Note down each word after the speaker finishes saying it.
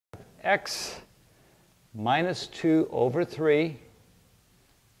x minus 2 over 3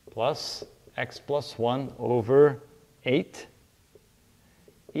 plus x plus 1 over 8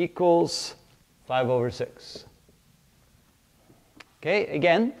 equals 5 over 6. Okay,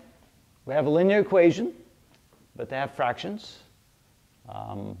 again, we have a linear equation, but they have fractions.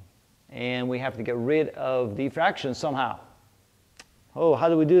 And we have to get rid of the fractions somehow. Oh, how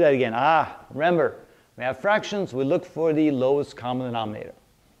do we do that again? Remember, we have fractions, we look for the lowest common denominator.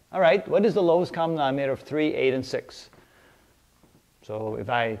 All right, what is the lowest common denominator of 3, 8, and 6? So if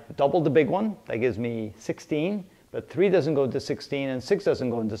I double the big one, that gives me 16, but 3 doesn't go into 16 and 6 doesn't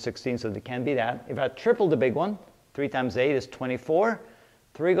go into 16, so it can't be that. If I triple the big one, 3 times 8 is 24.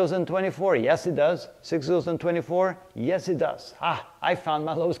 3 goes in 24, yes it does. 6 goes in 24, yes it does. I found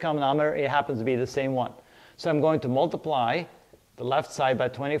my lowest common denominator, it happens to be the same one. So I'm going to multiply the left side by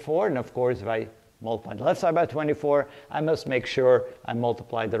 24, and of course if I multiply the left side by 24, I must make sure I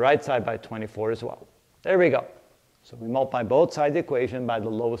multiply the right side by 24 as well. There we go. So we multiply both sides of the equation by the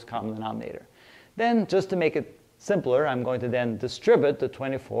lowest common denominator. Then, just to make it simpler, I'm going to then distribute the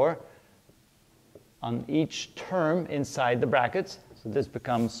 24 on each term inside the brackets. So this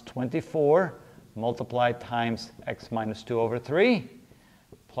becomes 24 multiplied times x minus 2 over 3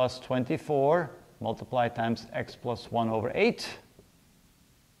 plus 24 multiplied times x plus 1 over 8.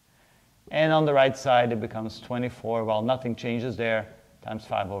 And on the right side, it becomes 24, well, nothing changes there, times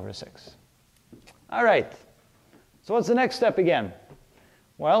 5 over 6. All right. So what's the next step again?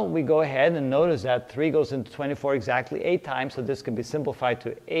 Well, we go ahead and notice that 3 goes into 24 exactly 8 times, so this can be simplified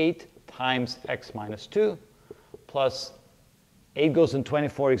to 8 times x minus 2 plus 8 goes in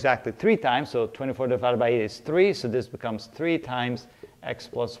 24 exactly 3 times, so 24 divided by 8 is 3, so this becomes 3 times x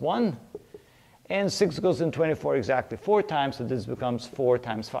plus 1. And 6 goes in 24 exactly 4 times, so this becomes 4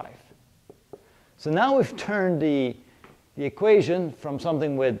 times 5. So now we've turned the equation from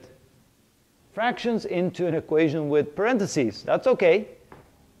something with fractions into an equation with parentheses. That's okay.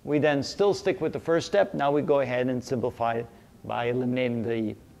 We then still stick with the first step. Now we go ahead and simplify it by eliminating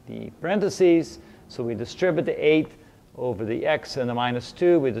the parentheses. So we distribute the 8 over the x and the minus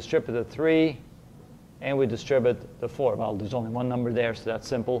 2. We distribute the 3, and we distribute the 4. Well, there's only one number there, so that's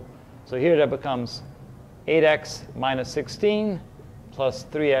simple. So here that becomes 8x minus 16 plus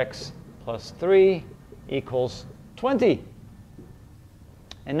 3x plus 3 equals 20.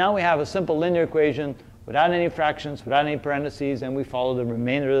 And now we have a simple linear equation without any fractions, without any parentheses, and we follow the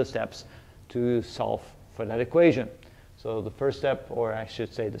remainder of the steps to solve for that equation. So the first step, or I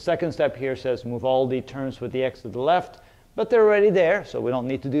should say the second step here, says move all the terms with the x to the left, but they're already there, so we don't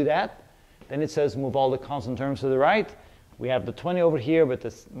need to do that. Then it says move all the constant terms to the right. We have the 20 over here, but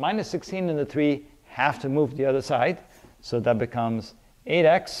the minus 16 and the 3 have to move the other side. So that becomes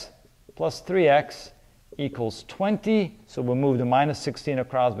 8x plus 3x equals 20. So we move the minus 16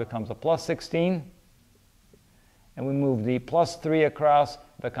 across, becomes a plus 16. And we move the plus 3 across,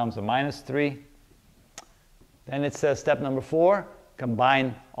 becomes a minus 3. Then it says step number 4,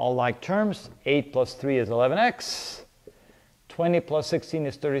 combine all like terms. 8 plus 3 is 11x. 20 plus 16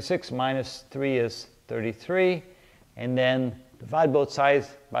 is 36, minus 3 is 33. And then divide both sides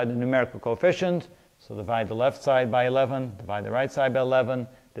by the numerical coefficient. So divide the left side by 11, divide the right side by 11.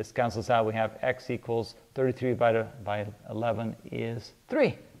 This cancels out. We have x equals 33 by 11 is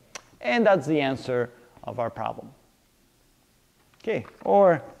 3. And that's the answer of our problem. Okay,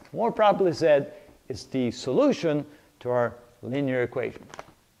 or more properly said, it's the solution to our linear equation.